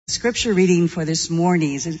scripture reading for this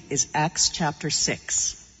morning is Acts chapter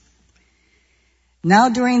 6. Now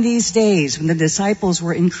during these days, when the disciples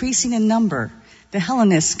were increasing in number, the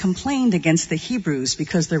Hellenists complained against the Hebrews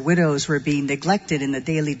because their widows were being neglected in the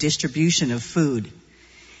daily distribution of food.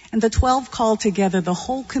 And the 12 called together the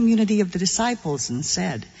whole community of the disciples and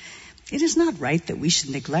said, "It is not right that we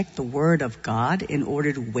should neglect the word of God in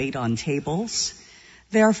order to wait on tables.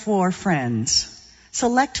 Therefore, friends,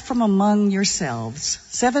 select from among yourselves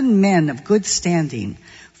 7 men of good standing,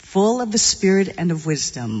 full of the Spirit and of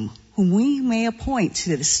wisdom, whom we may appoint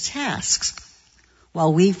to this task,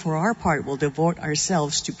 while we, for our part, will devote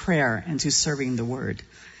ourselves to prayer and to serving the word."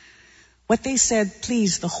 What they said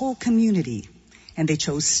pleased the whole community, and they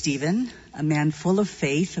chose Stephen, a man full of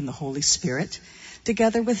faith and the Holy Spirit,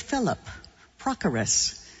 together with Philip,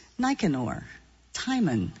 Prochorus, Nicanor,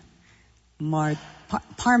 Timon,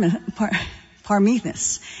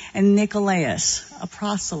 Parmenas, and Nicolaus, a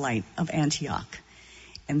proselyte of Antioch.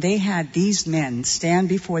 And they had these men stand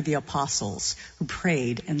before the apostles, who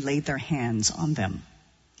prayed and laid their hands on them.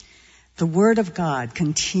 The word of God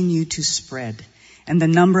continued to spread, and the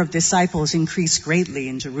number of disciples increased greatly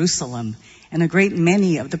in Jerusalem, and a great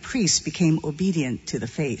many of the priests became obedient to the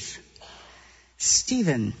faith.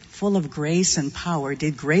 Stephen, full of grace and power,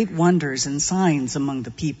 did great wonders and signs among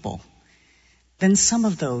the people. Then some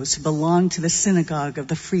of those who belonged to the synagogue of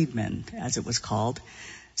the freedmen, as it was called,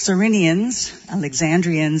 Cyrenians,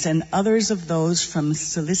 Alexandrians, and others of those from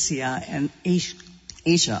Cilicia and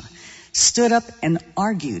Asia, stood up and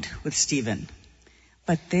argued with Stephen.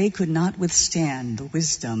 But they could not withstand the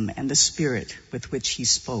wisdom and the spirit with which he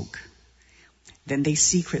spoke. Then they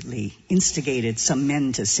secretly instigated some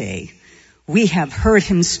men to say, "We have heard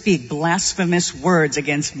him speak blasphemous words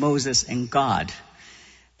against Moses and God."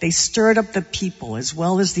 They stirred up the people as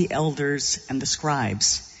well as the elders and the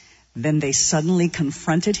scribes. Then they suddenly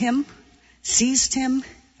confronted him, seized him,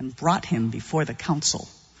 and brought him before the council.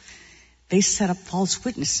 They set up false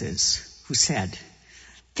witnesses who said,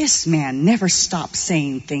 "This man never stops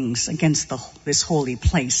saying things against this holy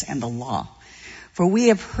place and the law. For we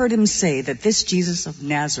have heard him say that this Jesus of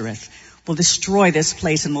Nazareth will destroy this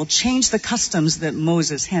place and will change the customs that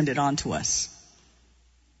Moses handed on to us."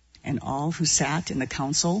 And all who sat in the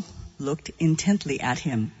council looked intently at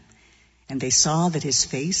him, and they saw that his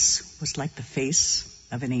face was like the face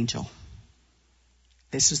of an angel.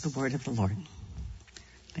 This is the word of the Lord.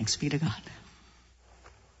 Thanks be to God.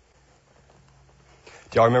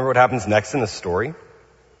 Do y'all remember what happens next in the story?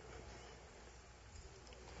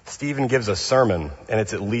 Stephen gives a sermon, and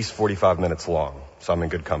it's at least 45 minutes long, so I'm in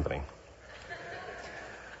good company.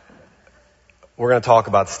 We're going to talk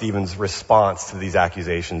about Stephen's response to these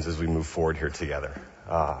accusations as we move forward here together.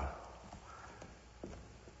 The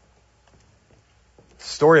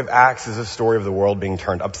story of Acts is a story of the world being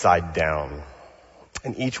turned upside down.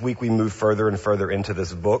 And each week we move further and further into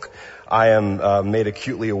this book, I am made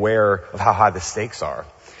acutely aware of how high the stakes are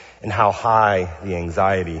and how high the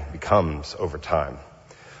anxiety becomes over time.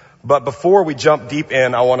 But before we jump deep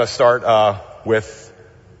in, I want to start with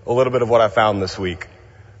a little bit of what I found this week.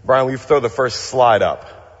 Brian, will you throw the first slide up?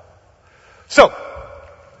 So,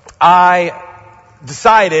 I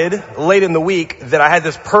decided late in the week that I had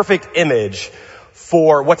this perfect image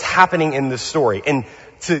for what's happening in this story. And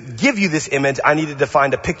to give you this image, I needed to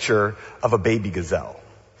find a picture of a baby gazelle.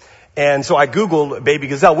 And so I Googled baby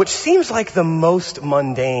gazelle, which seems like the most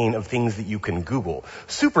mundane of things that you can Google.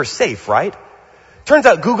 Super safe, right? Turns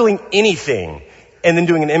out Googling anything and then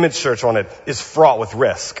doing an image search on it is fraught with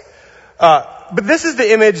risk. But this is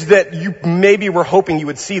the image that you maybe were hoping you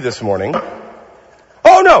would see this morning.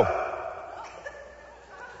 Oh no!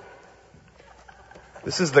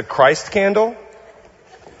 This is the Christ candle.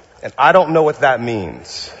 And I don't know what that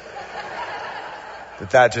means.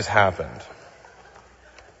 That just happened.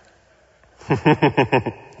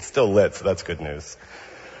 It's still lit, so that's good news.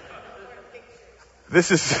 This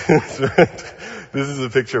is a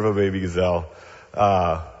picture of a baby gazelle.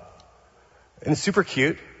 And it's super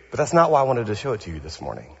cute. But that's not why I wanted to show it to you this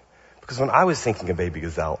morning. Because when I was thinking of baby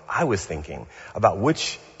gazelle, I was thinking about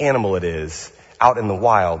which animal it is out in the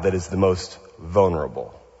wild that is the most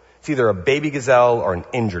vulnerable. It's either a baby gazelle or an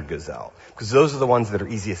injured gazelle, because those are the ones that are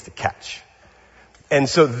easiest to catch. And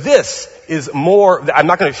so this is more, I'm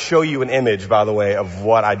not going to show you an image, by the way, of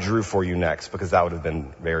what I drew for you next, because that would have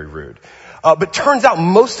been very rude. But turns out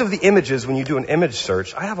most of the images, when you do an image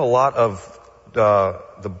search, I have a lot of the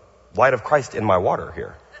light of Christ in my water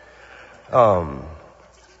here.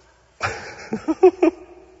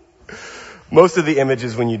 Most of the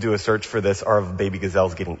images when you do a search for this are of baby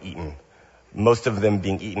gazelles getting eaten. Most of them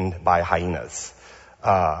being eaten by hyenas.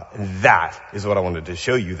 And that is what I wanted to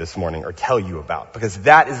show you this morning or tell you about, because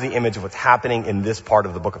that is the image of what's happening in this part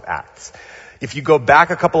of the book of Acts. If you go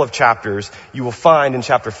back a couple of chapters, you will find in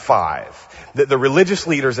chapter 5 that the religious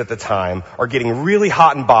leaders at the time are getting really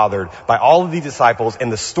hot and bothered by all of the disciples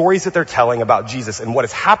and the stories that they're telling about Jesus and what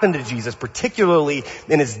has happened to Jesus, particularly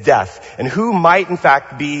in his death, and who might in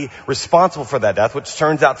fact be responsible for that death, which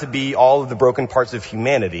turns out to be all of the broken parts of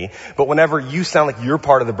humanity. But whenever you sound like you're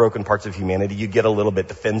part of the broken parts of humanity, you get a little bit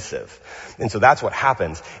defensive. And so that's what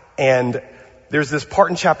happens. And there's this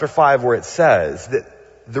part in chapter 5 where it says that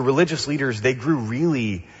the religious leaders, they grew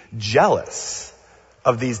really jealous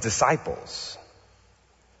of these disciples.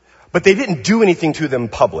 But they didn't do anything to them in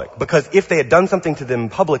public, because if they had done something to them in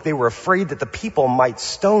public, they were afraid that the people might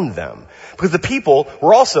stone them. Because the people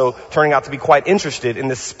were also turning out to be quite interested in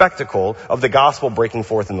this spectacle of the gospel breaking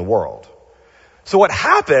forth in the world. So what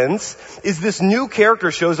happens is this new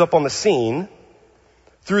character shows up on the scene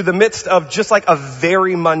through the midst of just like a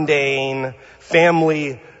very mundane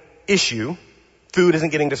family issue. Food isn't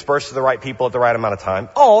getting dispersed to the right people at the right amount of time.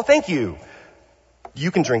 Oh, thank you.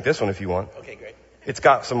 You can drink this one if you want. Okay, great. It's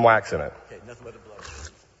got some wax in it. Okay, nothing but the blood.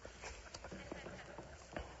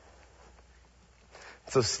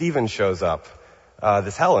 So Stephen shows up,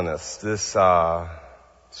 this Hellenist, this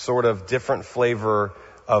sort of different flavor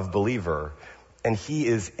of believer, and he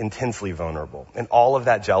is intensely vulnerable. And all of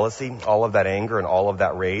that jealousy, all of that anger, and all of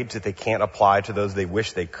that rage that they can't apply to those they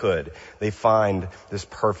wish they could, they find this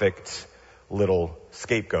perfect little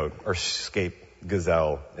scapegoat or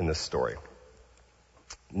gazelle in this story.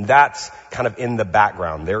 That's kind of in the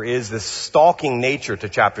background. There is this stalking nature to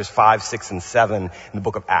chapters 5, 6, and 7 in the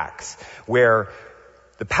book of Acts, where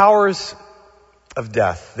the powers of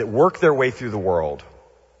death that work their way through the world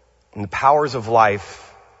and the powers of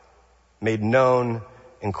life made known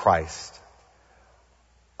in Christ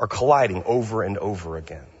are colliding over and over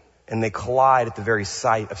again. And they collide at the very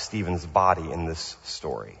sight of Stephen's body in this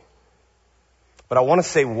story. But I want to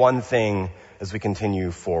say one thing as we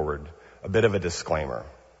continue forward, a bit of a disclaimer.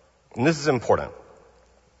 And this is important.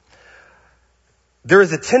 There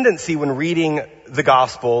is a tendency when reading the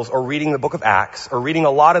Gospels or reading the book of Acts or reading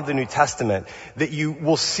a lot of the New Testament that you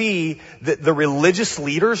will see that the religious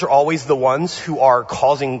leaders are always the ones who are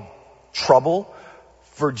causing trouble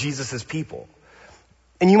for Jesus' people.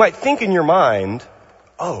 And you might think in your mind,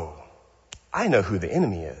 oh, I know who the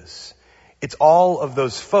enemy is. It's all of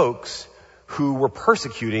those folks who were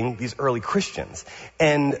persecuting these early Christians.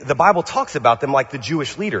 And the Bible talks about them like the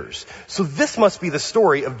Jewish leaders. So this must be the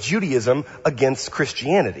story of Judaism against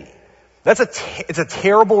Christianity. It's a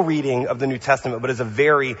terrible reading of the New Testament, but it's a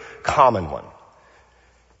very common one.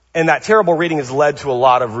 And that terrible reading has led to a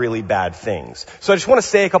lot of really bad things. So I just want to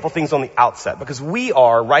say a couple things on the outset, because we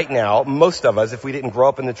are right now, most of us, if we didn't grow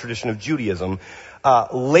up in the tradition of Judaism,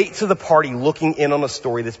 late to the party looking in on a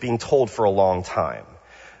story that's being told for a long time.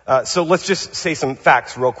 So let's just say some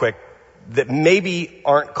facts real quick that maybe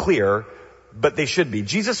aren't clear, but they should be.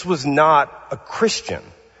 Jesus was not a Christian.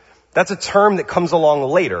 That's a term that comes along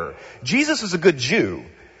later. Jesus was a good Jew,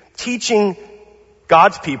 teaching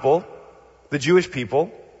God's people, the Jewish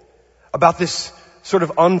people, about this sort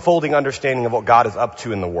of unfolding understanding of what God is up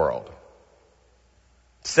to in the world.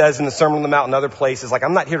 It says in the Sermon on the Mount and other places, like,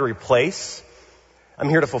 I'm not here to replace, I'm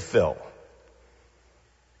here to fulfill.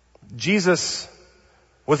 Jesus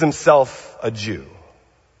was himself a Jew.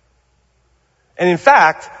 And in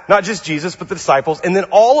fact, not just Jesus, but the disciples, and then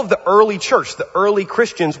all of the early church, the early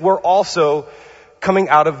Christians, were also coming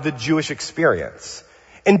out of the Jewish experience.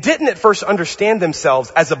 And didn't at first understand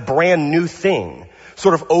themselves as a brand new thing,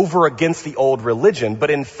 sort of over against the old religion, but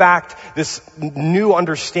in fact, this new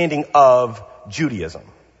understanding of Judaism.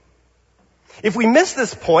 If we miss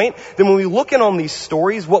this point, then when we look in on these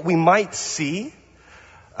stories, what we might see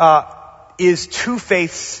is two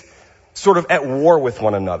faiths sort of at war with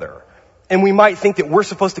one another. And we might think that we're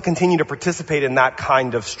supposed to continue to participate in that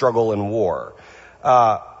kind of struggle and war.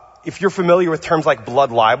 If you're familiar with terms like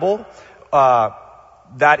blood libel,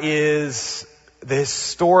 that is the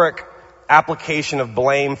historic application of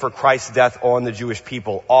blame for Christ's death on the Jewish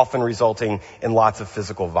people, often resulting in lots of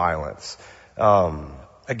physical violence.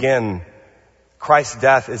 Again, Christ's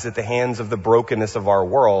death is at the hands of the brokenness of our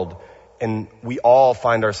world, and we all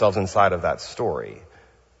find ourselves inside of that story.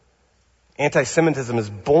 Anti-Semitism is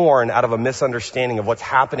born out of a misunderstanding of what's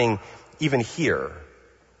happening even here.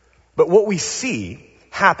 But what we see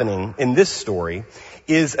happening in this story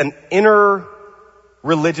is an inner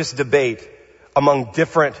religious debate among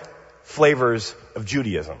different flavors of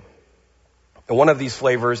Judaism. And one of these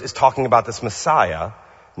flavors is talking about this Messiah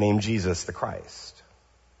named Jesus the Christ.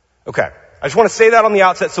 Okay, I just want to say that on the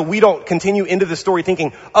outset so we don't continue into the story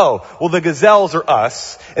thinking, oh, well, the gazelles are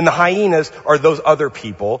us and the hyenas are those other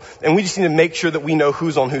people. And we just need to make sure that we know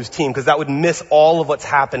who's on whose team, because that would miss all of what's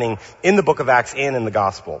happening in the book of Acts and in the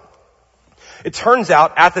gospel. It turns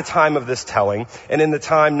out at the time of this telling, and in the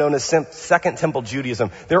time known as Second Temple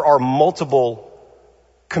Judaism, there are multiple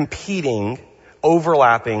competing,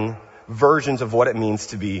 overlapping versions of what it means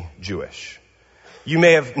to be Jewish. You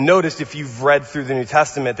may have noticed if you've read through the New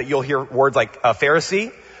Testament that you'll hear words like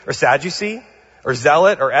Pharisee or Sadducee or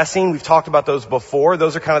Zealot or Essene. We've talked about those before.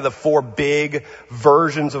 Those are kind of the four big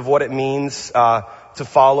versions of what it means to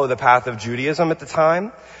follow the path of Judaism at the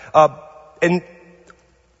time. And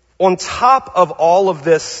on top of all of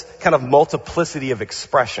this kind of multiplicity of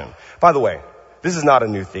expression, by the way, this is not a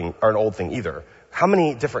new thing or an old thing either. How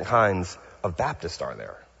many different kinds of Baptists are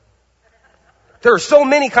there? There are so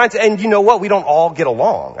many kinds, and you know what? We don't all get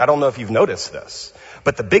along. I don't know if you've noticed this,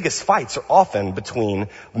 but the biggest fights are often between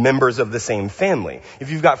members of the same family. If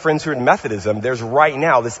you've got friends who are in Methodism, there's right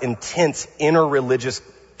now this intense interreligious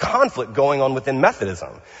conflict going on within Methodism.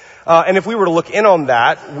 And if we were to look in on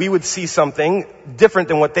that, we would see something different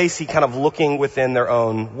than what they see kind of looking within their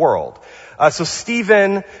own world. So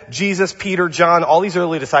Stephen, Jesus, Peter, John, all these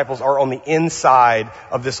early disciples are on the inside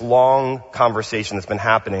of this long conversation that's been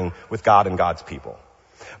happening with God and God's people.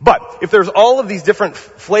 But if there's all of these different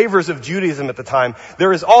flavors of Judaism at the time,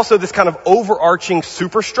 there is also this kind of overarching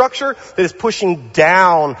superstructure that is pushing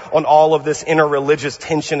down on all of this interreligious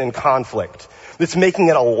tension and conflict. That's making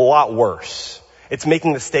it a lot worse. It's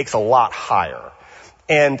making the stakes a lot higher.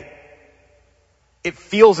 And it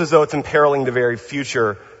feels as though it's imperiling the very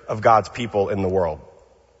future of God's people in the world.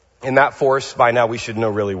 And that force, by now we should know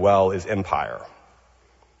really well, is empire.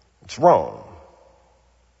 It's Rome.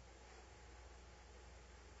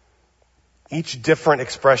 Each different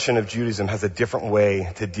expression of Judaism has a different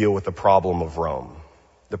way to deal with the problem of Rome,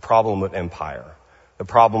 the problem of empire, the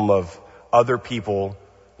problem of other people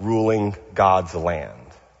ruling God's land.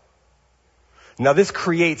 Now this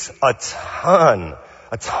creates a ton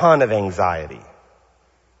of anxiety.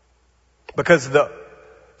 Because the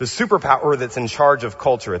superpower that's in charge of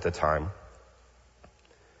culture at the time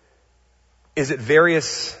is at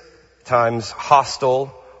various times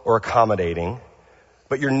hostile or accommodating,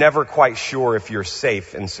 but you're never quite sure if you're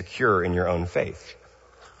safe and secure in your own faith.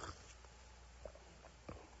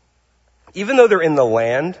 Even though they're in the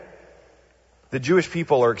land, the Jewish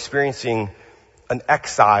people are experiencing an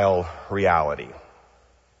exile reality.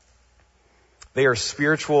 They are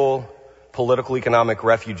spiritual, political, economic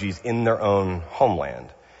refugees in their own homeland.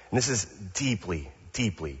 And this is deeply,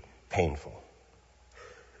 deeply painful.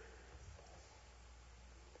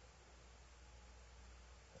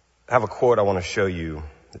 I have a quote I want to show you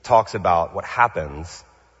that talks about what happens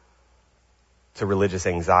to religious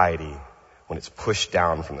anxiety when it's pushed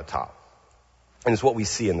down from the top. And it's what we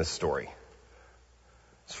see in this story.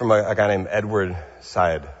 It's from a guy named Edward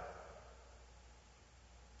Said.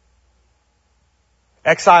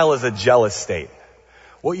 Exile is a jealous state.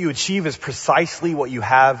 What you achieve is precisely what you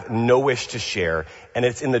have no wish to share, and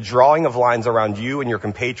it's in the drawing of lines around you and your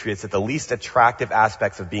compatriots that the least attractive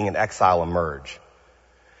aspects of being an exile emerge.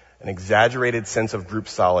 An exaggerated sense of group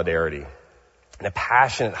solidarity, and a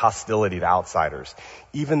passionate hostility to outsiders,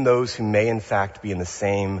 even those who may in fact be in the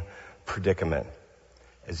same predicament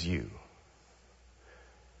as you.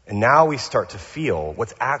 And now we start to feel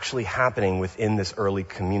what's actually happening within this early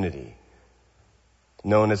community,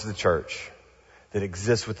 known as the church, that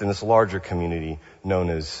exists within this larger community known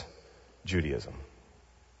as Judaism.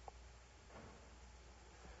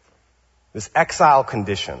 This exile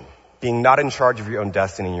condition, being not in charge of your own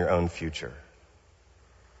destiny and your own future,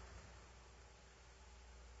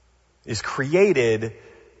 is created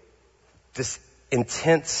this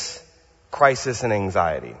intense crisis and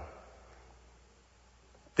anxiety.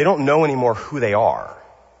 They don't know anymore who they are.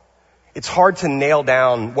 It's hard to nail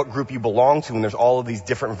down what group you belong to when there's all of these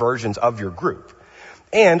different versions of your group.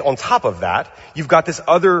 And on top of that, you've got this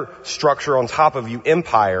other structure on top of you,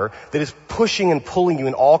 empire, that is pushing and pulling you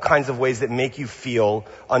in all kinds of ways that make you feel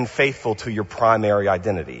unfaithful to your primary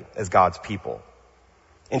identity as God's people.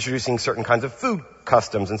 Introducing certain kinds of food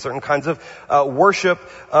customs and certain kinds of worship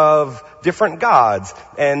of different gods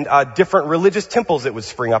and different religious temples that would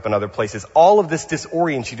spring up in other places. All of this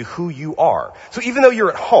disorients you to who you are. So even though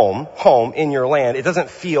you're at home in your land, it doesn't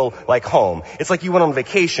feel like home. It's like you went on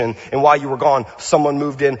vacation, and while you were gone, someone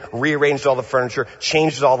moved in, rearranged all the furniture,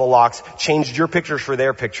 changed all the locks, changed your pictures for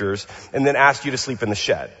their pictures, and then asked you to sleep in the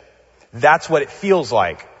shed. That's what it feels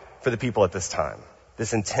like for the people at this time.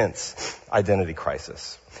 This intense identity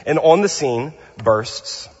crisis. And on the scene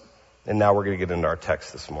bursts, and now we're going to get into our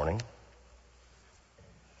text this morning,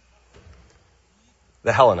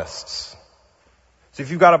 the Hellenists. So if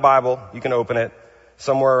you've got a Bible, you can open it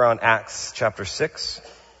somewhere around Acts chapter 6.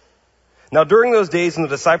 Now during those days when the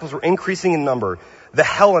disciples were increasing in number, the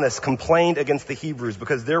Hellenists complained against the Hebrews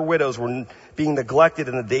because their widows were being neglected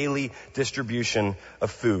in the daily distribution of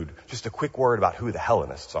food. Just a quick word about who the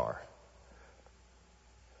Hellenists are.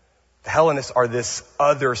 The Hellenists are this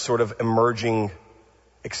other sort of emerging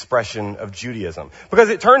expression of Judaism. Because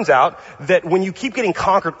it turns out that when you keep getting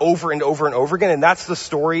conquered over and over and over again, and that's the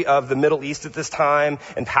story of the Middle East at this time,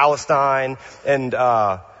 and Palestine, and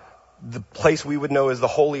the place we would know as the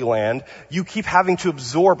Holy Land, you keep having to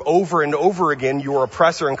absorb over and over again your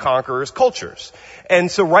oppressor and conqueror's cultures. And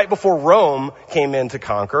so right before Rome came in to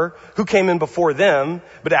conquer, who came in before them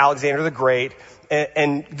but Alexander the Great,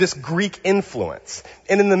 and this Greek influence.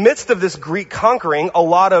 And in the midst of this Greek conquering, a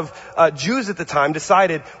lot of Jews at the time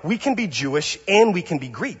decided we can be Jewish and we can be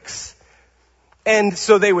Greeks. And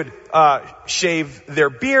so they would shave their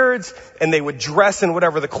beards, and they would dress in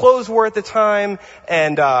whatever the clothes were at the time,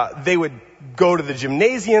 and they would go to the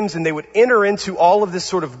gymnasiums, and they would enter into all of this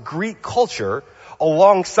sort of Greek culture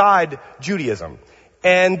alongside Judaism.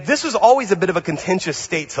 And this was always a bit of a contentious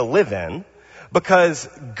state to live in, because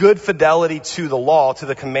good fidelity to the law, to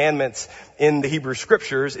the commandments in the Hebrew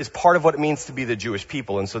Scriptures, is part of what it means to be the Jewish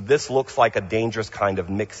people. And so this looks like a dangerous kind of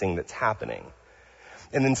mixing that's happening.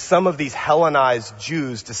 And then some of these Hellenized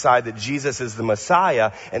Jews decide that Jesus is the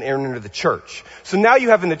Messiah and enter into the church. So now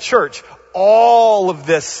you have in the church all of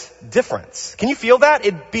this difference. Can you feel that?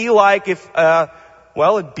 It'd be like if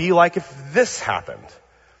this happened.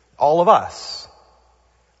 All of us.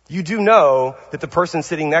 You do know that the person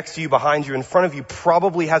sitting next to you, behind you, in front of you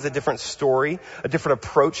probably has a different story, a different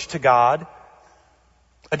approach to God,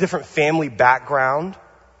 a different family background.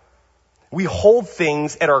 We hold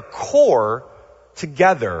things at our core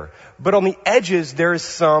together, but on the edges there is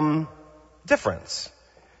some difference.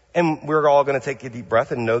 And we're all going to take a deep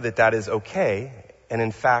breath and know that that is okay, and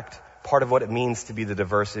in fact, part of what it means to be the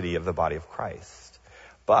diversity of the body of Christ.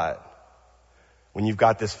 But when you've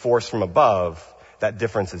got this force from above, that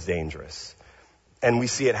difference is dangerous. And we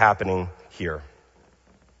see it happening here.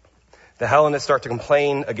 The Hellenists start to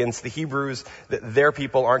complain against the Hebrews that their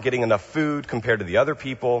people aren't getting enough food compared to the other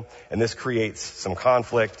people, and this creates some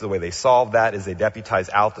conflict. The way they solve that is they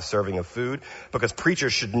deputize out the serving of food, because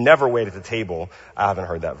preachers should never wait at the table. I haven't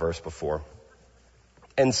heard that verse before.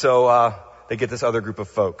 And so they get this other group of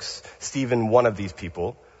folks, Stephen, one of these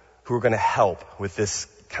people, who are going to help with this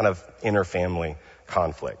kind of inner family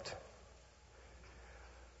conflict.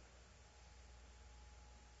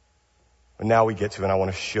 And now we get to, and I want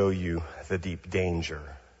to show you the deep danger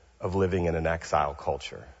of living in an exile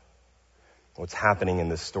culture. What's happening in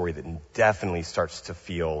this story that definitely starts to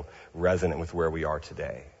feel resonant with where we are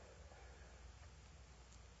today.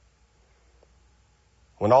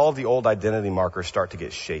 When all of the old identity markers start to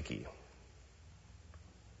get shaky,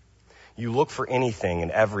 you look for anything and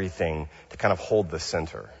everything to kind of hold the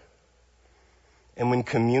center. And when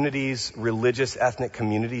communities, religious, ethnic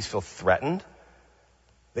communities, feel threatened,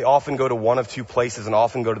 they often go to one of two places, and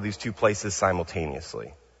often go to these two places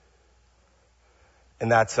simultaneously. And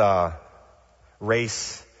that's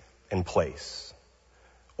race and place.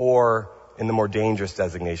 Or, in the more dangerous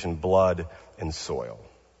designation, blood and soil.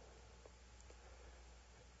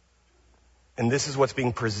 And this is what's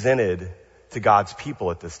being presented to God's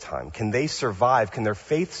people at this time. Can they survive? Can their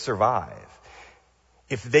faith survive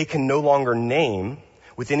if they can no longer name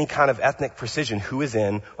with any kind of ethnic precision who is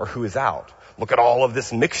in or who is out? Look at all of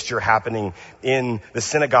this mixture happening in the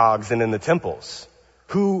synagogues and in the temples.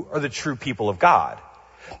 Who are the true people of God?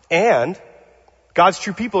 And God's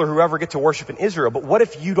true people are whoever get to worship in Israel. But what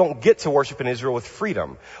if you don't get to worship in Israel with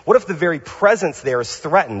freedom? What if the very presence there is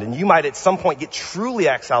threatened and you might at some point get truly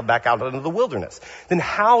exiled back out into the wilderness? Then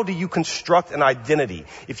how do you construct an identity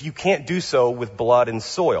if you can't do so with blood and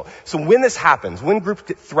soil? So when this happens, when groups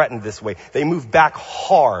get threatened this way, they move back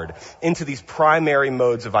hard into these primary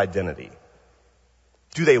modes of identity.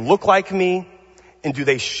 Do they look like me? And do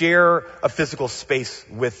they share a physical space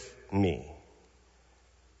with me?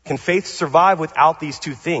 Can faith survive without these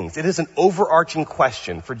two things? It is an overarching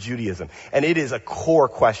question for Judaism, and it is a core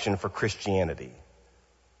question for Christianity.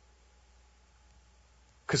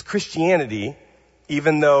 Because Christianity,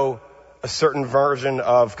 even though a certain version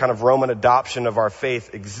of kind of Roman adoption of our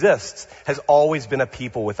faith exists, has always been a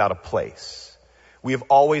people without a place. We have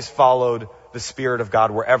always followed the Spirit of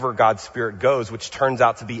God wherever God's Spirit goes, which turns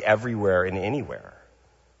out to be everywhere and anywhere.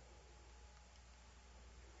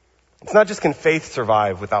 It's not just can faith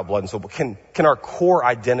survive without blood and soul, but can our core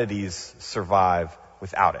identities survive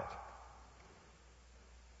without it?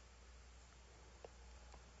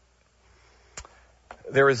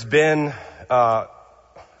 there has been, I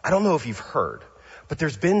don't know if you've heard, but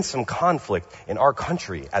there's been some conflict in our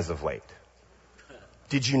country as of late.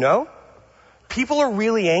 Did you know? People are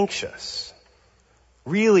really anxious.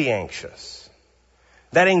 Really anxious.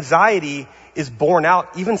 That anxiety is borne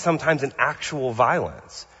out even sometimes in actual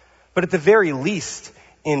violence, but at the very least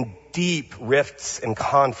in deep rifts and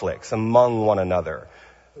conflicts among one another.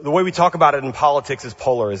 The way we talk about it in politics is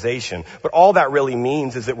polarization, but all that really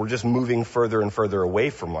means is that we're just moving further and further away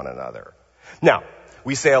from one another. Now,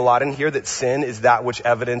 we say a lot in here that sin is that which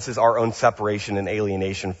evidences our own separation and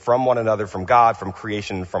alienation from one another, from God, from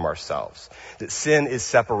creation, and from ourselves. That sin is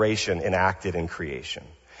separation enacted in creation.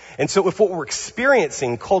 And so if what we're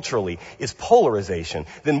experiencing culturally is polarization,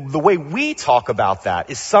 then the way we talk about that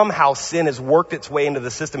is somehow sin has worked its way into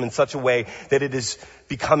the system in such a way that it is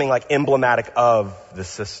becoming like emblematic of the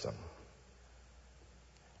system.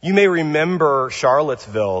 You may remember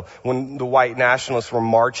Charlottesville when the white nationalists were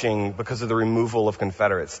marching because of the removal of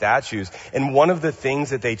Confederate statues. And one of the things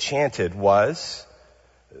that they chanted was,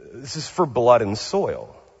 "This is for blood and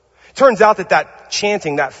soil." Turns out that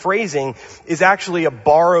chanting, that phrasing, is actually a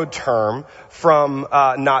borrowed term from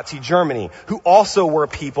Nazi Germany, who also were a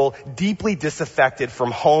people deeply disaffected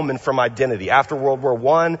from home and from identity. After World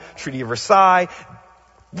War I, Treaty of Versailles,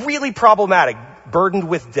 really problematic, burdened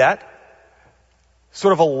with debt,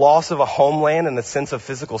 sort of a loss of a homeland and a sense of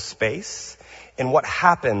physical space. And what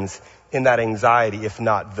happens in that anxiety, if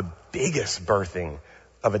not the biggest birthing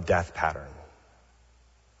of a death pattern?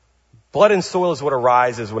 Blood and soil is what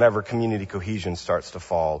arises whenever community cohesion starts to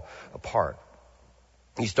fall apart.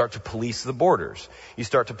 You start to police the borders. You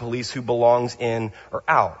start to police who belongs in or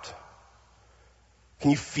out.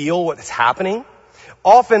 Can you feel what's happening?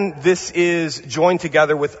 Often this is joined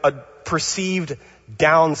together with a perceived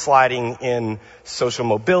downsliding in social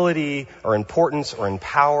mobility or importance or in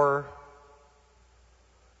power.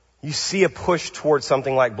 You see a push towards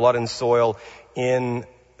something like blood and soil in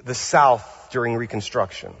the South during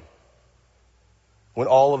Reconstruction, when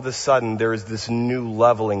all of a sudden there is this new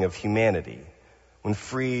leveling of humanity, when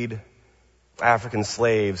freed African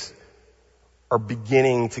slaves are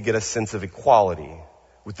beginning to get a sense of equality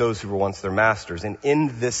with those who were once their masters. And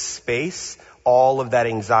in this space, all of that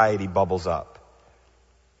anxiety bubbles up.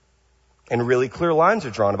 And really clear lines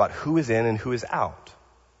are drawn about who is in and who is out.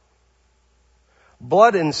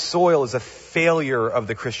 Blood and soil is a failure of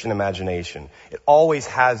the Christian imagination. It always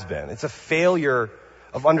has been. It's a failure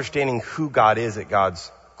of understanding who God is at God's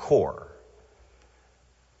core.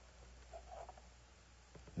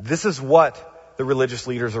 This is what the religious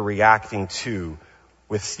leaders are reacting to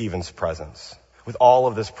with Stephen's presence, with all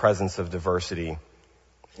of this presence of diversity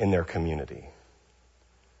in their community.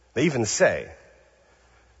 They even say,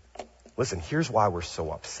 listen, here's why we're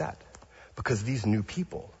so upset. Because these new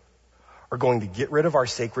people are going to get rid of our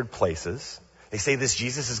sacred places. They say this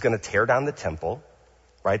Jesus is going to tear down the temple,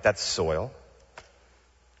 right? That's soil.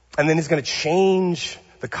 And then he's going to change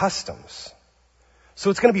the customs. So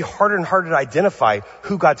it's going to be harder and harder to identify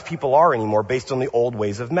who God's people are anymore based on the old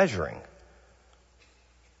ways of measuring.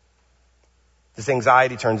 This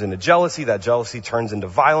anxiety turns into jealousy. That jealousy turns into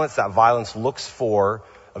violence. That violence looks for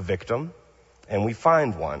a victim. And we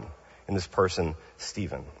find one in this person,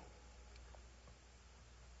 Stephen.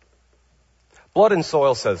 Blood and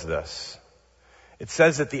Soil says this. It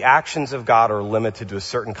says that the actions of God are limited to a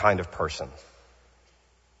certain kind of person.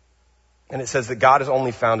 And it says that God is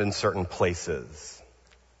only found in certain places.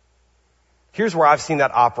 Here's where I've seen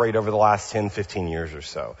that operate over the last 10, 15 years or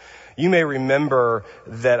so. You may remember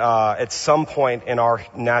that at some point in our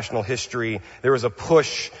national history, there was a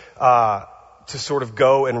push to sort of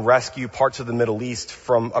go and rescue parts of the Middle East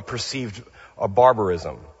from a perceived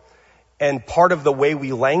barbarism. And part of the way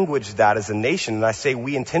we language that as a nation, and I say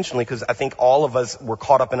we intentionally because I think all of us were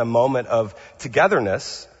caught up in a moment of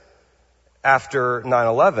togetherness after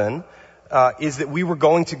 9/11, is that we were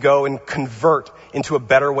going to go and convert into a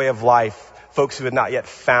better way of life folks who had not yet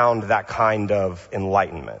found that kind of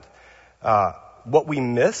enlightenment. What we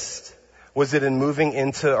missed was that in moving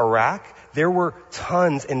into Iraq, there were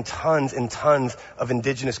tons and tons and tons of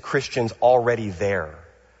indigenous Christians already there.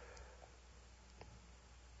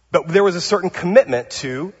 But there was a certain commitment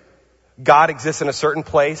to God exists in a certain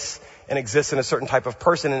place and exists in a certain type of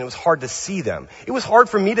person, and it was hard to see them. It was hard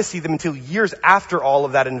for me to see them until years after all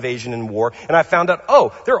of that invasion and war, and I found out,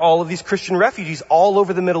 there are all of these Christian refugees all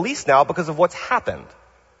over the Middle East now because of what's happened.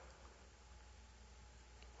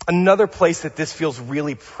 Another place that this feels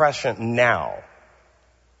really prescient now.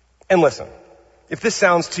 And listen, if this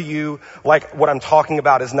sounds to you like what I'm talking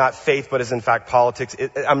about is not faith but is in fact politics,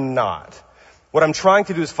 I'm not. What I'm trying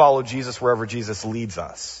to do is follow Jesus wherever Jesus leads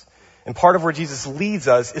us. And part of where Jesus leads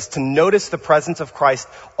us is to notice the presence of Christ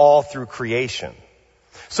all through creation.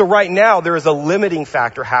 So right now, there is a limiting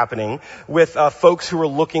factor happening with folks who are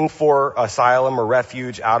looking for asylum or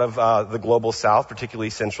refuge out of the global south, particularly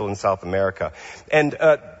Central and South America. And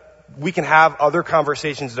we can have other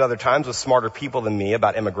conversations at other times with smarter people than me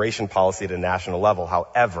about immigration policy at a national level.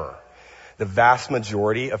 However, the vast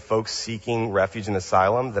majority of folks seeking refuge and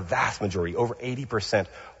asylum, the vast majority, over 80%,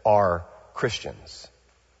 are Christians.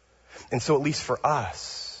 And so at least for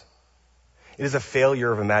us, it is a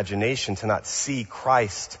failure of imagination to not see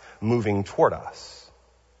Christ moving toward us.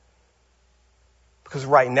 Because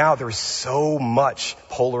right now there is so much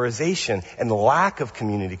polarization and lack of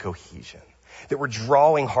community cohesion that we're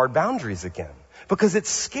drawing hard boundaries again. Because it's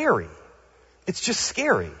scary. It's just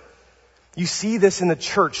scary. You see this in the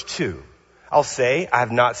church too. I'll say I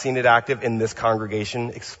have not seen it active in this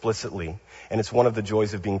congregation explicitly. And it's one of the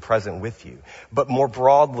joys of being present with you. But more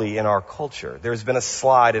broadly in our culture, there's been a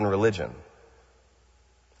slide in religion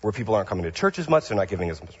where people aren't coming to church as much, they're not giving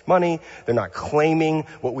as much money, they're not claiming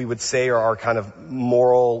what we would say are our kind of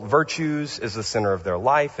moral virtues as the center of their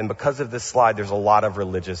life. And because of this slide, there's a lot of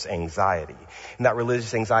religious anxiety. And that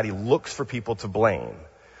religious anxiety looks for people to blame.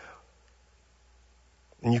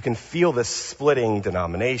 And you can feel this splitting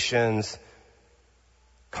denominations,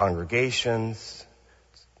 congregations,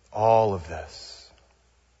 all of this.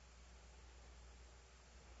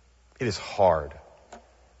 It is hard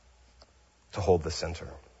to hold the center.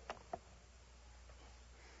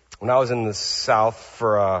 When I was in the South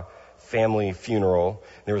for a family funeral,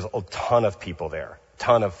 there was a ton of people there,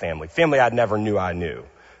 ton of family. Family I never knew I knew.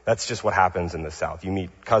 That's just what happens in the South. You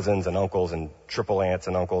meet cousins and uncles and triple aunts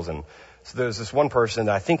and uncles. And so there's this one person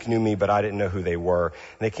that I think knew me, but I didn't know who they were.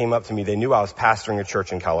 And they came up to me. They knew I was pastoring a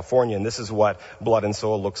church in California. And this is what Blood and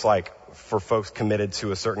Soil looks like for folks committed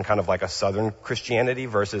to a certain kind of like a Southern Christianity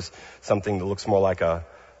versus something that looks more like a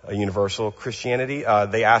universal Christianity.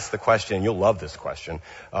 They asked the question, you'll love this question.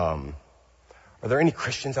 Are there any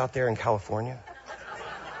Christians out there in California?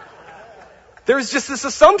 There's just this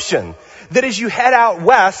assumption that as you head out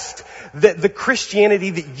west, that the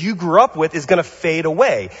Christianity that you grew up with is going to fade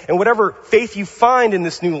away. And whatever faith you find in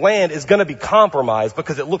this new land is going to be compromised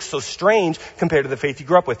because it looks so strange compared to the faith you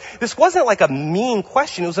grew up with. This wasn't like a mean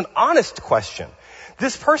question. It was an honest question.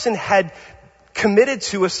 This person had committed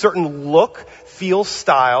to a certain look, feel,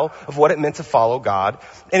 style of what it meant to follow God,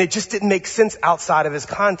 and it just didn't make sense outside of his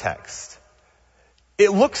context.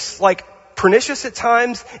 It looks like pernicious at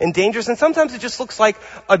times and dangerous, and sometimes it just looks like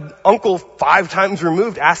an uncle 5 times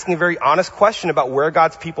removed asking a very honest question about where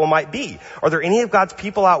God's people might be. Are there any of God's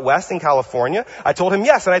people out west in California? I told him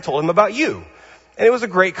yes, and I told him about you. And it was a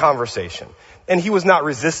great conversation. And he was not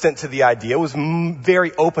resistant to the idea, was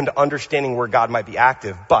very open to understanding where God might be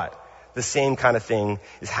active, but the same kind of thing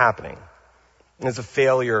is happening. And it's a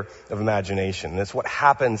failure of imagination. And it's what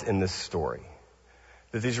happens in this story.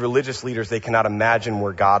 That these religious leaders, they cannot imagine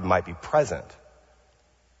where God might be present.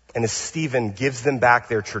 And as Stephen gives them back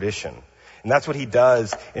their tradition. And that's what he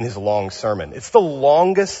does in his long sermon. It's the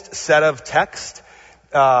longest set of text,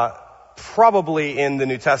 probably in the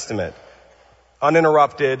New Testament.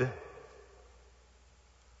 Uninterrupted.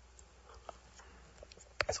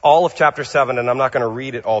 It's all of chapter 7, and I'm not going to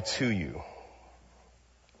read it all to you.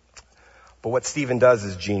 But what Stephen does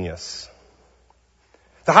is genius.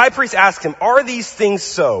 The high priest asks him, are these things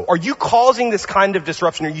so? Are you causing this kind of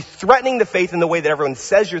disruption? Are you threatening the faith in the way that everyone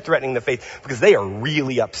says you're threatening the faith? Because they are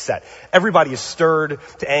really upset. Everybody is stirred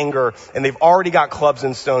to anger, and they've already got clubs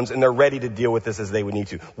and stones, and they're ready to deal with this as they would need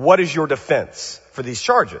to. What is your defense for these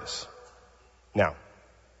charges? Now,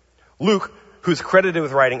 Luke, who's credited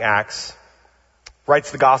with writing Acts,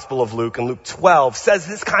 writes the Gospel of Luke, and Luke 12 says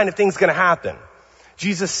this kind of thing's going to happen.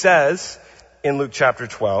 Jesus says in Luke chapter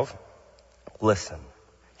 12, listen.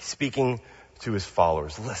 He's speaking to his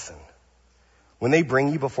followers. Listen. When they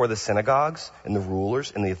bring you before the synagogues and the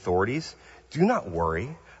rulers and the authorities, do not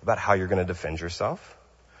worry about how you're going to defend yourself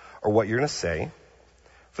or what you're going to say,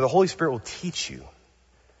 for the Holy Spirit will teach you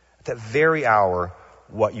at that very hour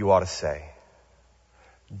what you ought to say.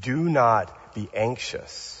 Do not be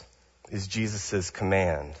anxious, is Jesus'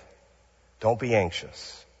 command. Don't be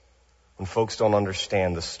anxious when folks don't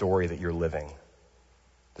understand the story that you're living.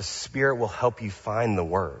 The Spirit will help you find the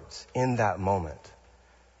words in that moment.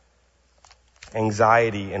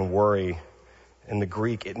 Anxiety and worry, in the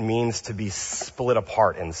Greek, it means to be split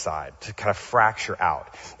apart inside, to kind of fracture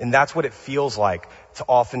out. And that's what it feels like to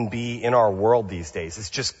often be in our world these days. It's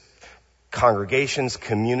just congregations,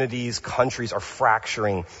 communities, countries are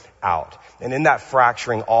fracturing out. And in that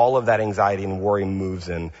fracturing, all of that anxiety and worry moves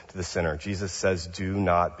into the center. Jesus says, do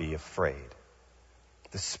not be afraid.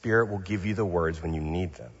 The Spirit will give you the words when you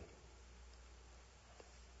need them.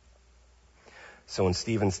 So when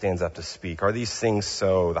Stephen stands up to speak, are these things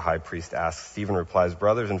so? The high priest asks. Stephen replies,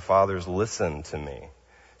 brothers and fathers, listen to me.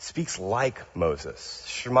 Speaks like Moses.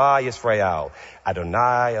 Shema Yisrael,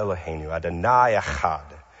 Adonai Eloheinu, Adonai Echad.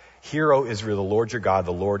 Hear, O Israel, the Lord your God,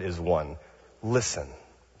 the Lord is one. Listen,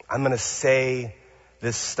 I'm going to say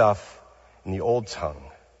this stuff in the old tongue,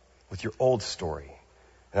 with your old story,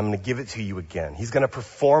 and I'm going to give it to you again. He's going to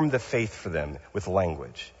perform the faith for them with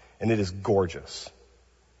language, and it is gorgeous.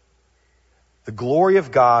 The glory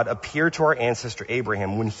of God appeared to our ancestor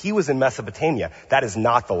Abraham when he was in Mesopotamia. That is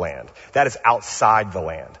not the land. That is outside the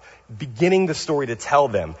land. Beginning the story to tell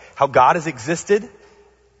them how God has existed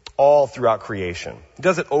all throughout creation. He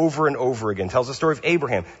does it over and over again. Tells the story of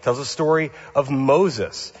Abraham. Tells the story of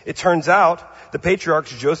Moses. It turns out the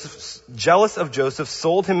patriarchs, Joseph, jealous of Joseph,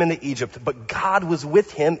 sold him into Egypt, but God was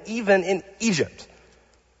with him even in Egypt.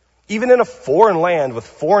 Even in a foreign land with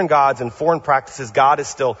foreign gods and foreign practices, God is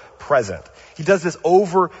still present. He does this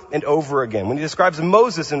over and over again. When he describes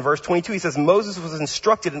Moses in verse 22, he says, Moses was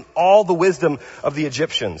instructed in all the wisdom of the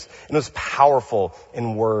Egyptians and was powerful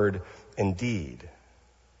in word and deed.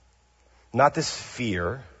 Not this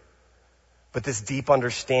fear, but this deep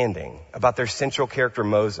understanding about their central character,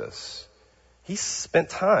 Moses. He spent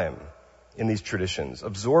time in these traditions,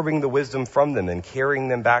 absorbing the wisdom from them and carrying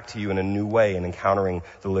them back to you in a new way and encountering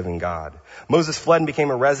the living God. Moses fled and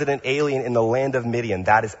became a resident alien in the land of Midian.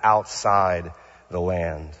 That is outside the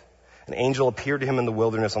land. An angel appeared to him in the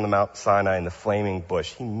wilderness on the Mount Sinai in the flaming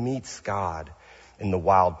bush. He meets God in the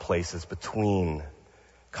wild places between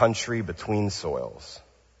country, between soils.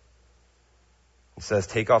 It says,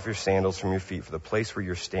 take off your sandals from your feet, for the place where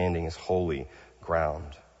you're standing is holy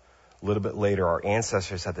ground. A little bit later, our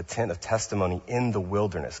ancestors had the tent of testimony in the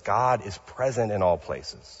wilderness. God is present in all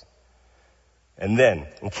places. And then,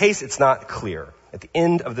 in case it's not clear, at the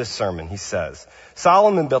end of this sermon, he says,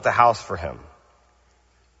 Solomon built a house for him.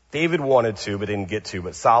 David wanted to, but didn't get to,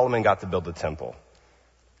 but Solomon got to build the temple.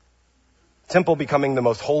 Temple becoming the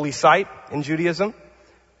most holy site in Judaism.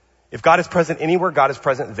 If God is present anywhere, God is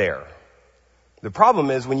present there. The problem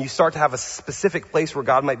is when you start to have a specific place where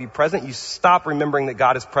God might be present, you stop remembering that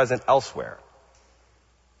God is present elsewhere.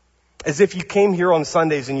 As if you came here on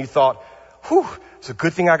Sundays and you thought, whew, it's a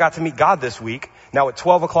good thing I got to meet God this week. Now at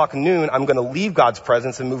 12 o'clock noon, I'm going to leave God's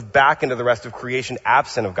presence and move back into the rest of creation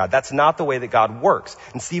absent of God. That's not the way that God works.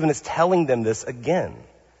 And Stephen is telling them this again.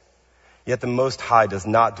 Yet the Most High does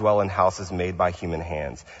not dwell in houses made by human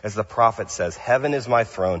hands. As the prophet says, heaven is my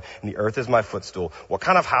throne and the earth is my footstool. What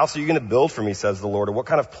kind of house are you going to build for me, says the Lord? Or what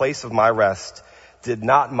kind of place of my rest? Did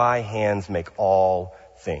not my hands make all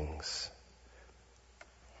things?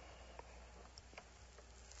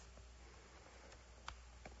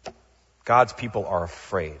 God's people are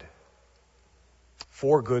afraid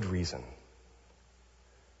for good reason.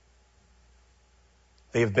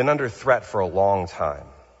 They have been under threat for a long time.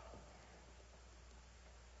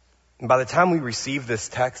 And by the time we receive this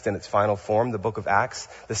text in its final form, the book of Acts,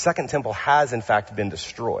 the second temple has in fact been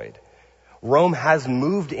destroyed. Rome has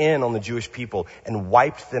moved in on the Jewish people and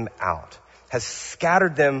wiped them out, has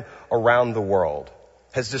scattered them around the world,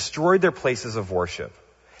 has destroyed their places of worship,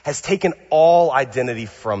 has taken all identity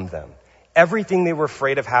from them. Everything they were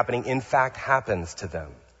afraid of happening, in fact, happens to them.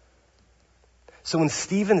 So when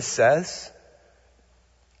Stephen says,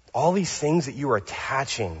 all these things that you are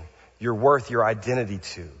attaching your worth, your identity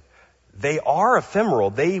to, they are ephemeral.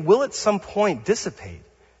 They will at some point dissipate.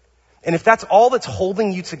 And if that's all that's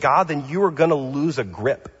holding you to God, then you are going to lose a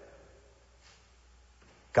grip.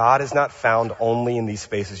 God is not found only in these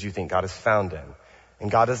spaces you think God is found in. And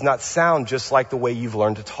God does not sound just like the way you've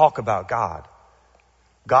learned to talk about God.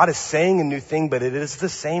 God is saying a new thing, but it is the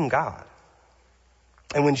same God.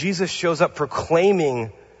 And when Jesus shows up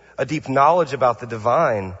proclaiming a deep knowledge about the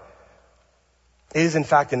divine, it is in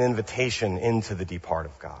fact an invitation into the deep heart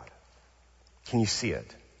of God. Can you see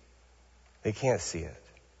it? They can't see it.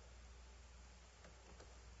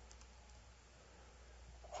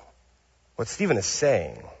 What Stephen is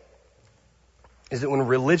saying is that when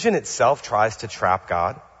religion itself tries to trap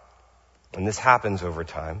God, and this happens over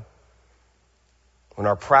time, when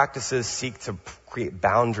our practices seek to create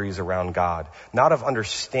boundaries around God, not of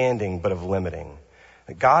understanding, but of limiting,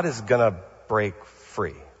 that God is going to break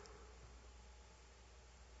free.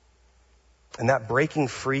 And that breaking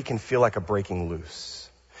free can feel like a breaking loose.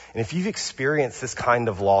 And if you've experienced this kind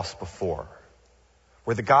of loss before,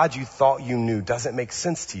 where the God you thought you knew doesn't make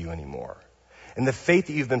sense to you anymore, and the faith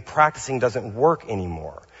that you've been practicing doesn't work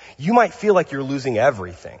anymore, you might feel like you're losing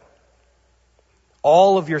everything.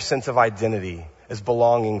 All of your sense of identity as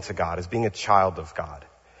belonging to God, as being a child of God.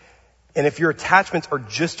 And if your attachments are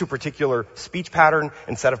just to a particular speech pattern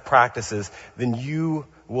and set of practices, then you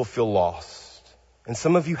will feel lost. And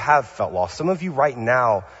some of you have felt lost. Some of you right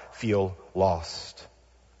now feel lost.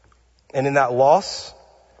 And in that loss,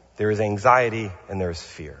 there is anxiety and there is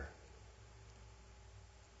fear.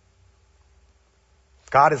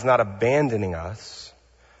 God is not abandoning us.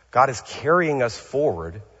 God is carrying us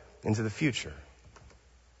forward into the future.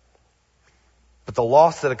 But the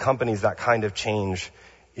loss that accompanies that kind of change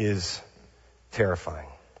is terrifying.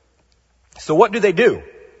 So what do?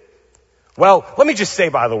 Well, let me just say,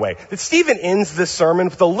 by the way, that Stephen ends this sermon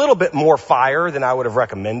with a little bit more fire than I would have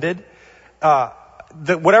recommended.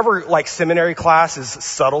 Whatever seminary class is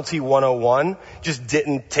Subtlety 101 just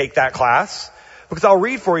didn't take that class. Because I'll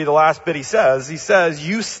read for you the last bit he says. He says,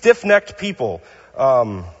 you stiff-necked people.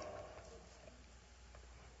 I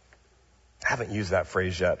haven't used that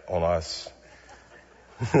phrase yet on us.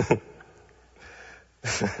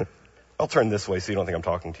 I'll turn this way so you don't think I'm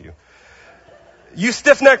talking to you. You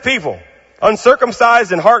stiff-necked people,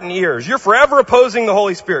 uncircumcised in heart and ears. You're forever opposing the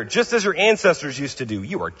Holy Spirit, just as your ancestors used to do.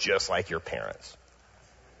 You are just like your parents.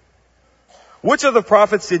 Which of the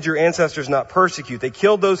prophets did your ancestors not persecute? They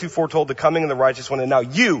killed those who foretold the coming of the righteous one, and now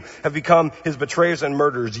you have become his betrayers and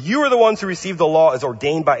murderers. You are the ones who received the law as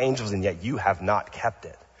ordained by angels, and yet you have not kept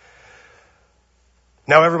it.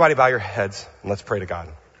 Now everybody bow your heads, and let's pray to God.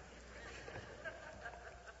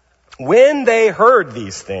 When they heard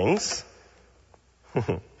these things,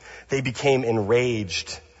 they became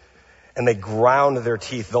enraged, and they ground their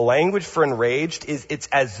teeth. The language for enraged it's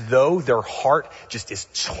as though their heart just is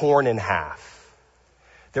torn in half.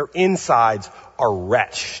 Their insides are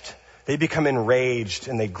wretched. They become enraged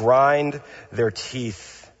and they grind their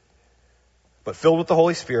teeth. But filled with the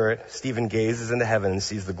Holy Spirit, Stephen gazes into heaven and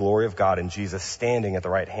sees the glory of God and Jesus standing at the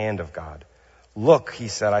right hand of God. Look, he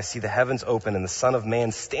said, I see the heavens open and the Son of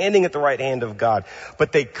Man standing at the right hand of God.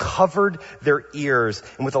 But they covered their ears,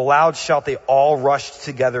 and with a loud shout they all rushed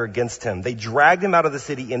together against him. They dragged him out of the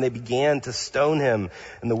city and they began to stone him.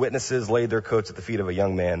 And the witnesses laid their coats at the feet of a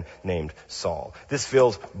young man named Saul. This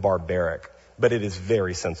feels barbaric, but it is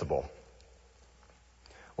very sensible.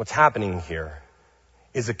 What's happening here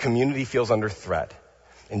is a community feels under threat.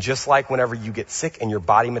 And just like whenever you get sick and your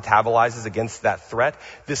body metabolizes against that threat,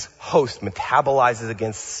 this host metabolizes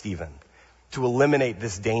against Stephen to eliminate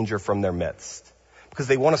this danger from their midst because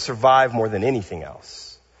they want to survive more than anything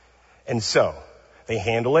else. And so they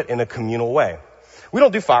handle it in a communal way. We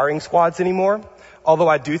don't do firing squads anymore. Although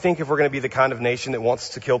I do think if we're going to be the kind of nation that wants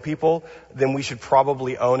to kill people, then we should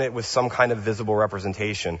probably own it with some kind of visible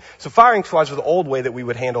representation. So firing squads were the old way that we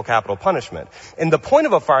would handle capital punishment. And the point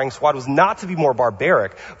of a firing squad was not to be more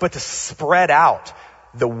barbaric, but to spread out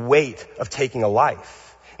the weight of taking a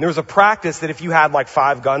life. And there was a practice that if you had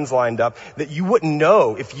 5 guns lined up, that you wouldn't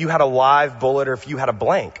know if you had a live bullet or if you had a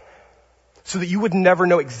blank. So that you would never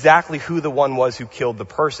know exactly who the one was who killed the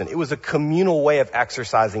person. It was a communal way of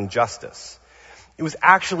exercising justice. It was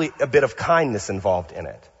actually a bit of kindness involved in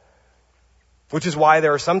it. Which is why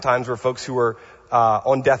there are some times where folks who are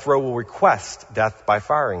on death row will request death by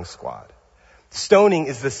firing squad. Stoning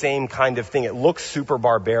is the same kind of thing. It looks super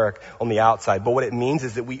barbaric on the outside, but what it means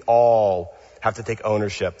is that we all have to take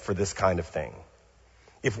ownership for this kind of thing.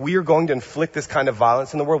 If we are going to inflict this kind of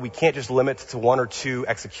violence in the world, we can't just limit it to 1 or 2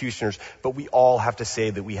 executioners, but we all have to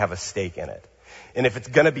say that we have a stake in it. And if it's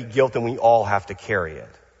going to be guilt, then we all have to carry it.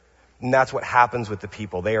 And that's what happens with the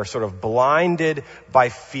people. They are sort of blinded by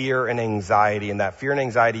fear and anxiety, and that fear and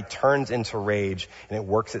anxiety turns into rage, and it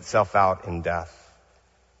works itself out in death.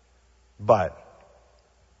 But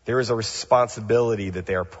there is a responsibility that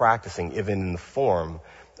they are practicing, even in the form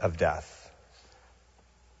of death.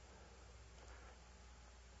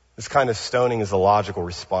 This kind of stoning is a logical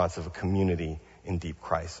response of a community in deep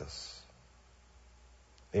crisis.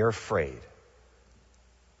 They are afraid.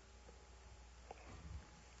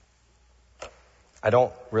 I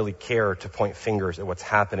don't really care to point fingers at what's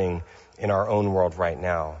happening in our own world right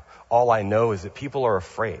now. All I know is that people are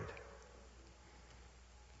afraid.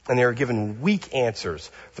 And they are given weak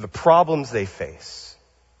answers for the problems they face.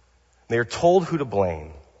 They are told who to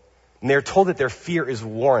blame. And they are told that their fear is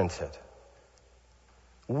warranted.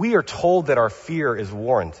 We are told that our fear is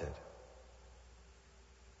warranted.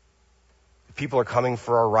 People are coming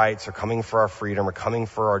for our rights, are coming for our freedom, are coming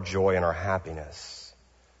for our joy and our happiness.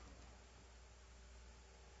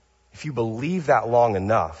 If you believe that long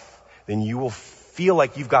enough, then you will feel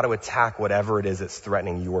like you've got to attack whatever it is that's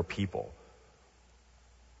threatening your people.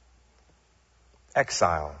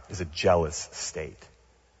 Exile is a jealous state,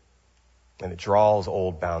 and it draws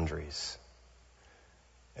old boundaries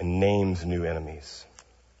and names new enemies.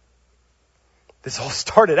 This all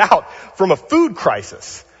started out from a food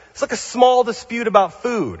crisis. It's like a small dispute about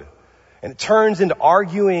food. And it turns into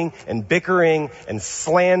arguing and bickering and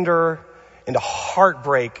slander, into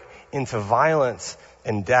heartbreak, into violence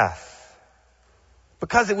and death.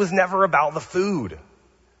 Because it was never about the food.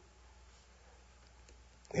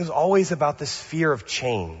 It was always about this fear of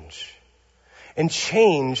change. And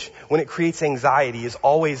change, when it creates anxiety, is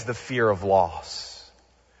always the fear of loss.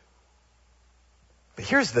 But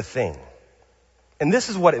here's the thing. And this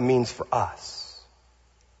is what it means for us.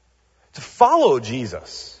 To follow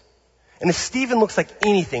Jesus. And if Stephen looks like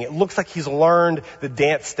anything, it looks like he's learned the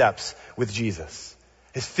dance steps with Jesus.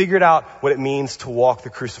 Has figured out what it means to walk the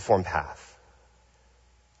cruciform path.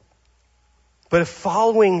 But if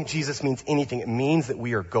following Jesus means anything, it means that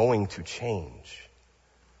we are going to change.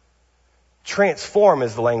 Transform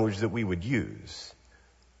is the language that we would use.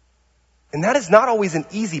 And that is not always an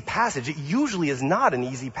easy passage. It usually is not an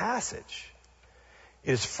easy passage.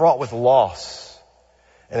 It is fraught with loss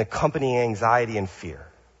and accompanying anxiety and fear.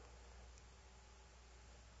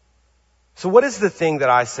 So what is the thing that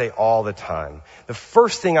I say all the time? The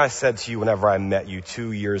first thing I said to you whenever I met you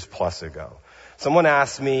 2 years plus ago. Someone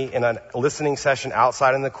asked me in a listening session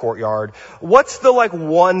outside in the courtyard, what's the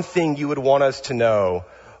one thing you would want us to know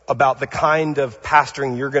about the kind of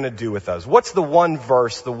pastoring you're going to do with us? What's the one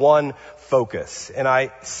verse, the one focus? And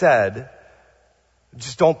I said,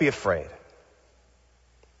 just don't be afraid.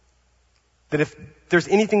 That if there's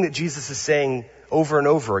anything that Jesus is saying over and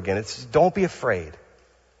over again, it's don't be afraid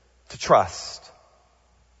to trust.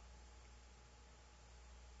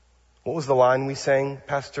 What was the line we sang,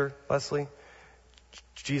 Pastor Leslie?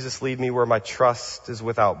 Jesus, lead me where my trust is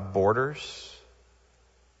without borders.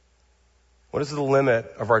 What is the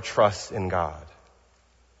limit of our trust in God?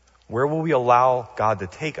 Where will we allow God to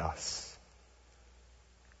take us?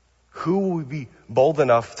 Who will we be bold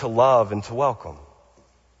enough to love and to welcome?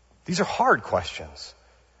 These are hard questions.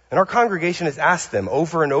 And our congregation has asked them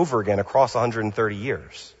over and over again across 130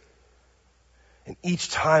 years. And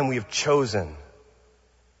each time we have chosen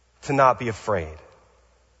to not be afraid,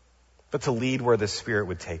 but to lead where the Spirit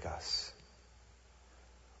would take us.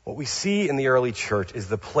 What we see in the early church is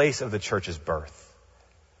the place of the church's birth.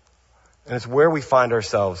 And it's where we find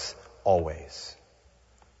ourselves always.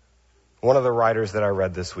 One of the writers that I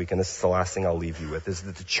read this week, and this is the last thing I'll leave you with, is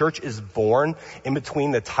that the church is born in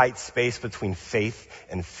between the tight space between faith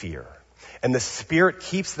and fear. And the Spirit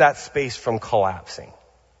keeps that space from collapsing.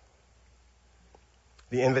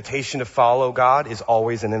 The invitation to follow God is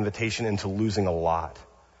always an invitation into losing a lot.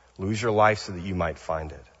 Lose your life so that you might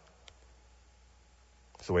find it.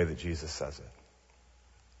 It's the way that Jesus says it.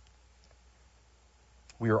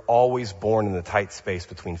 We are always born in the tight space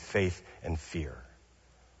between faith and fear.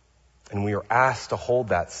 And we are asked to hold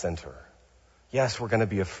that center. Yes, we're going to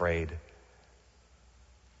be afraid.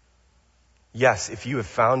 Yes, if you have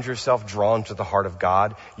found yourself drawn to the heart of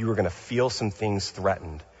God, you are going to feel some things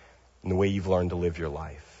threatened in the way you've learned to live your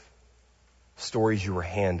life. Stories you were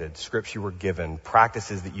handed, scripts you were given,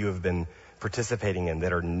 practices that you have been participating in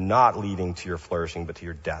that are not leading to your flourishing but to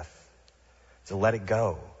your death. So let it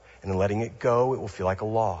go. And in letting it go, it will feel like a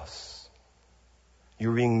loss.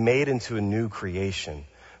 You're being made into a new creation,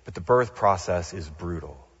 but the birth process is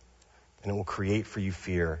brutal. And it will create for you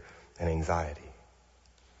fear and anxiety.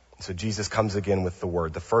 And so Jesus comes again with the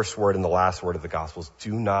word, the first word and the last word of the Gospels,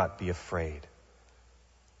 do not be afraid.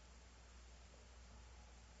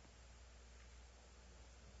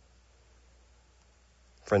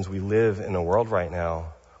 Friends, we live in a world right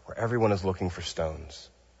now where everyone is looking for stones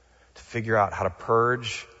to figure out how to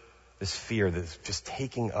purge this fear that's just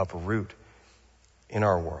taking up root in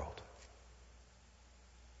our world.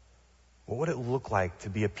 What would it look like to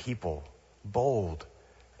be a people bold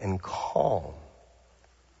and calm?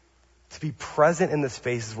 To be present in the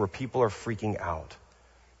spaces where people are freaking out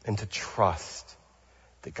and to trust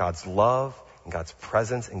that God's love and God's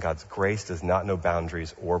presence and God's grace does not know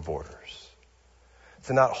boundaries or borders.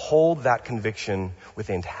 To not hold that conviction with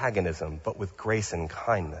antagonism, but with grace and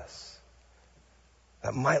kindness.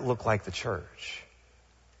 That might look like the church.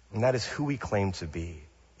 And that is who we claim to be.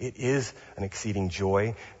 It is an exceeding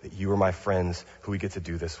joy that you are my friends who we get to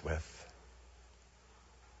do this with.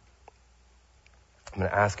 I'm going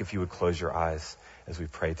to ask if you would close your eyes as we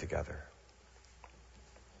pray together.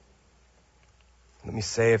 Let me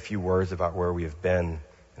say a few words about where we have been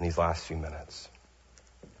in these last few minutes.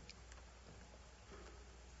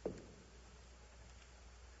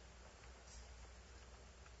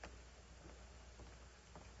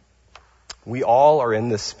 We all are in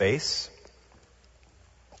this space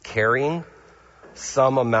carrying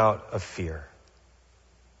some amount of fear.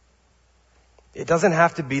 It doesn't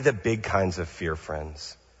have to be the big kinds of fear,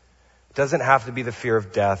 friends. It doesn't have to be the fear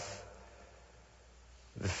of death,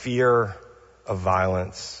 the fear of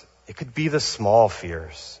violence. It could be the small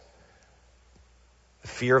fears. The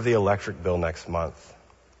fear of the electric bill next month.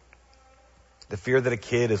 The fear that a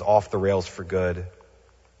kid is off the rails for good.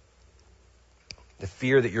 The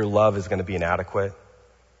fear that your love is going to be inadequate.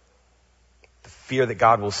 The fear that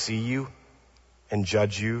God will see you and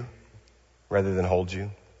judge you rather than hold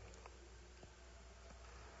you.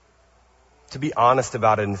 To be honest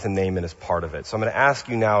about it and to name it as part of it. So I'm going to ask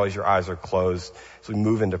you now, as your eyes are closed, as we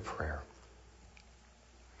move into prayer,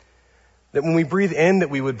 that when we breathe in, that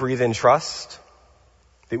we would breathe in trust,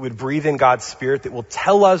 that we would breathe in God's Spirit that will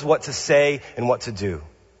tell us what to say and what to do.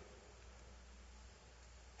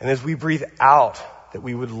 And as we breathe out, that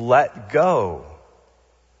we would let go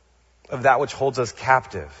of that which holds us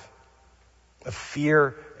captive, of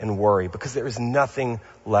fear and worry, because there is nothing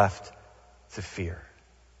left to fear.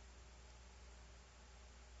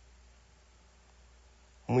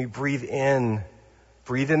 When we breathe in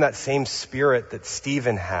that same Spirit that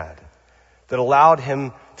Stephen had, that allowed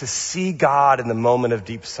him to see God in the moment of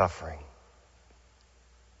deep suffering,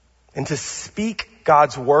 and to speak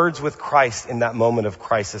God's words with Christ in that moment of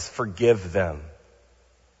crisis, forgive them.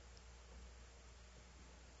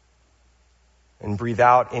 And breathe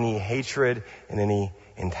out any hatred and any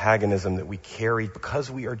antagonism that we carry because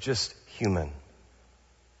we are just human.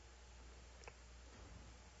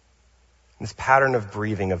 This pattern of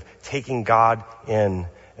breathing, of taking God in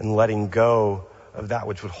and letting go of that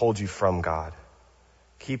which would hold you from God.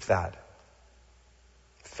 Keep that.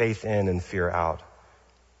 Faith in and fear out.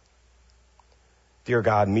 Dear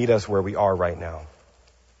God, meet us where we are right now.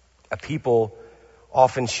 A people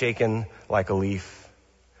often shaken like a leaf,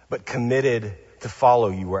 but committed to follow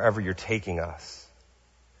you wherever you're taking us.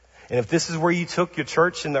 And if this is where you took your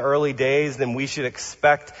church in the early days, then we should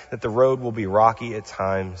expect that the road will be rocky at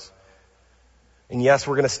times. And yes,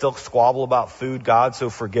 we're going to still squabble about food, God, so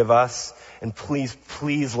forgive us. And please,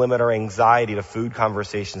 please limit our anxiety to food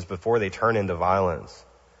conversations before they turn into violence.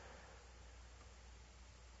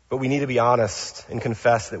 But we need to be honest and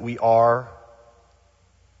confess that we are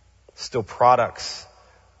still products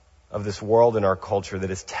of this world and our culture that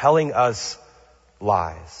is telling us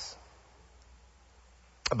lies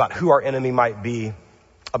about who our enemy might be,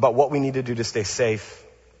 about what we need to do to stay safe.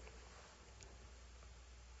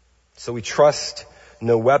 So we trust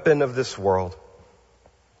no weapon of this world.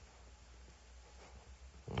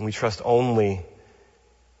 And we trust only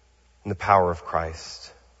in the power of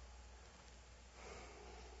Christ.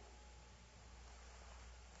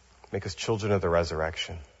 Make us children of the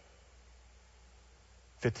resurrection,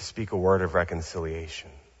 fit to speak a word of reconciliation.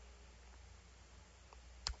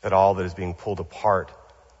 That all that is being pulled apart,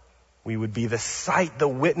 we would be the sight, the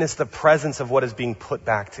witness, the presence of what is being put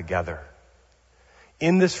back together.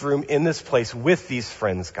 In this room, in this place, with these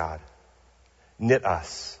friends, God, knit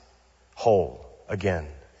us whole again.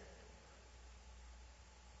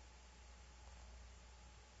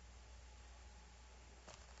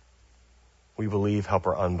 We believe, help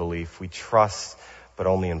our unbelief. We trust, but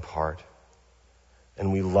only in part.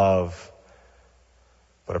 And we love,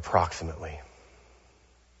 but approximately.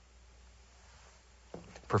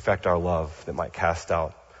 Perfect our love that might cast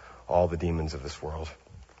out all the demons of this world.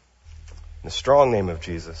 In the strong name of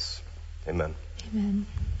Jesus, amen. Amen.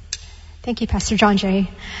 Thank you, Pastor John Jay.